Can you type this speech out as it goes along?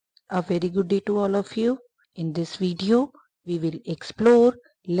A very good day to all of you. In this video, we will explore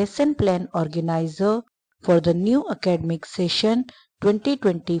Lesson Plan Organizer for the new academic session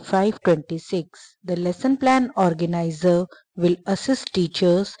 2025-26. The Lesson Plan Organizer will assist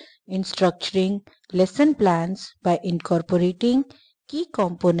teachers in structuring lesson plans by incorporating key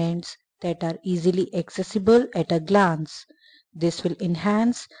components that are easily accessible at a glance. This will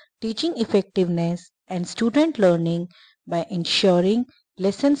enhance teaching effectiveness and student learning by ensuring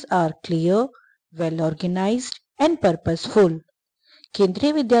lessons are clear, well organized and purposeful.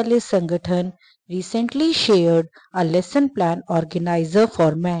 Kendriya Vidyalaya Sangathan recently shared a lesson plan organizer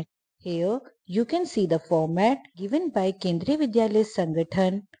format. Here you can see the format given by Kendriya Vidyalaya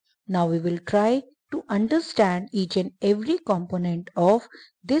Sangathan. Now we will try to understand each and every component of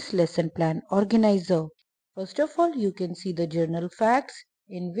this lesson plan organizer. First of all, you can see the journal facts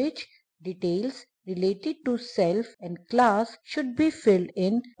in which details related to self and class should be filled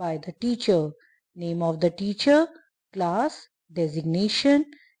in by the teacher. Name of the teacher, class, designation,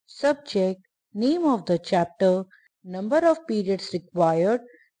 subject, name of the chapter, number of periods required,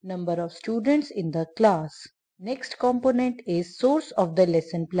 number of students in the class. Next component is source of the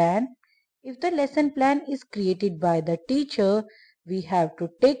lesson plan. If the lesson plan is created by the teacher, we have to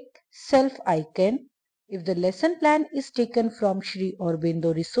tick self icon. If the lesson plan is taken from Sri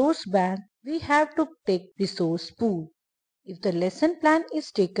Aurobindo Resource Bank, we have to tick resource pool. If the lesson plan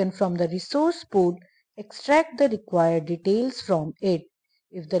is taken from the resource pool, extract the required details from it.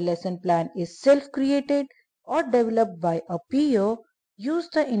 If the lesson plan is self-created or developed by a peer, use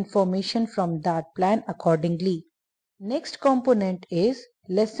the information from that plan accordingly. Next component is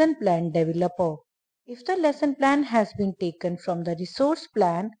lesson plan developer. If the lesson plan has been taken from the resource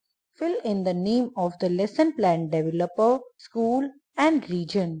plan, fill in the name of the lesson plan developer, school and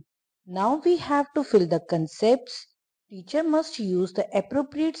region. Now we have to fill the concepts. Teacher must use the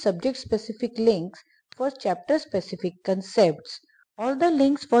appropriate subject-specific links for chapter-specific concepts. All the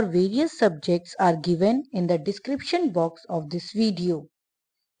links for various subjects are given in the description box of this video.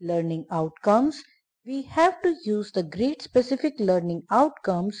 Learning outcomes. We have to use the grade-specific learning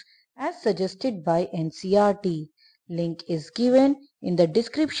outcomes as suggested by NCERT. Link is given in the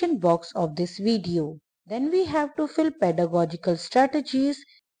description box of this video. Then we have to fill pedagogical strategies.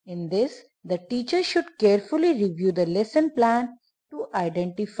 In this, the teacher should carefully review the lesson plan to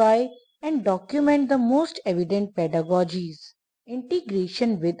identify and document the most evident pedagogies.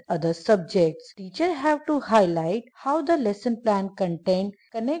 Integration with other subjects. Teacher have to highlight how the lesson plan content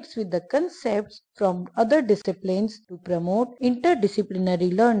connects with the concepts from other disciplines to promote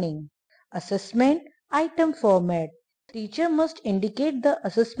interdisciplinary learning. Assessment item format. Teacher must indicate the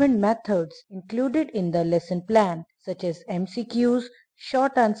assessment methods included in the lesson plan, such as MCQs,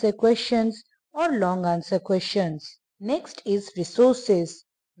 short answer questions, or long answer questions. Next is resources,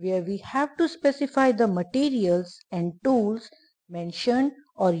 where we have to specify the materials and tools mentioned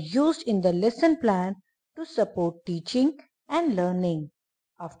or used in the lesson plan to support teaching and learning.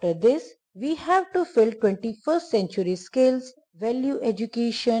 After this, we have to fill 21st century skills, value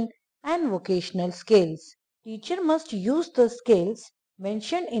education, and vocational skills. Teacher must use the skills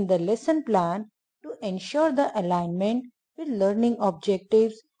mentioned in the lesson plan to ensure the alignment with learning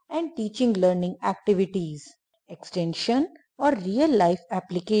objectives and teaching learning activities. Extension or real life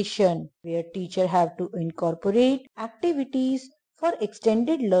application, where teacher have to incorporate activities for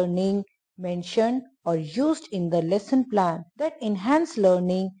extended learning mentioned or used in the lesson plan that enhance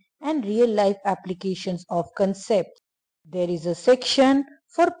learning and real life applications of concepts. There is a section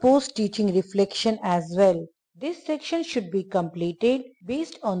for post-teaching reflection as well. This section should be completed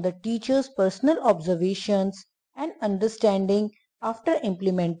based on the teacher's personal observations and understanding after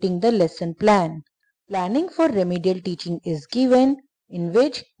implementing the lesson plan. Planning for remedial teaching is given, in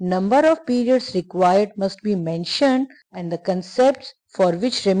which number of periods required must be mentioned and the concepts for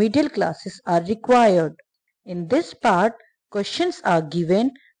which remedial classes are required. In this part, questions are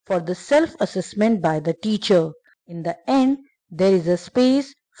given for the self-assessment by the teacher. In the end, there is a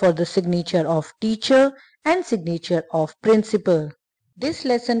space for the signature of teacher and signature of principal. This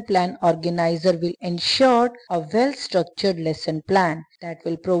lesson plan organizer will ensure a well-structured lesson plan that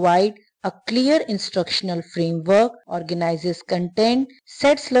will provide a clear instructional framework, organizes content,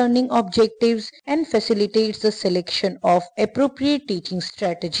 sets learning objectives, and facilitates the selection of appropriate teaching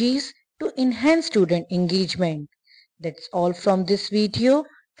strategies to enhance student engagement. That's all from this video.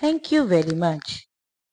 Thank you very much.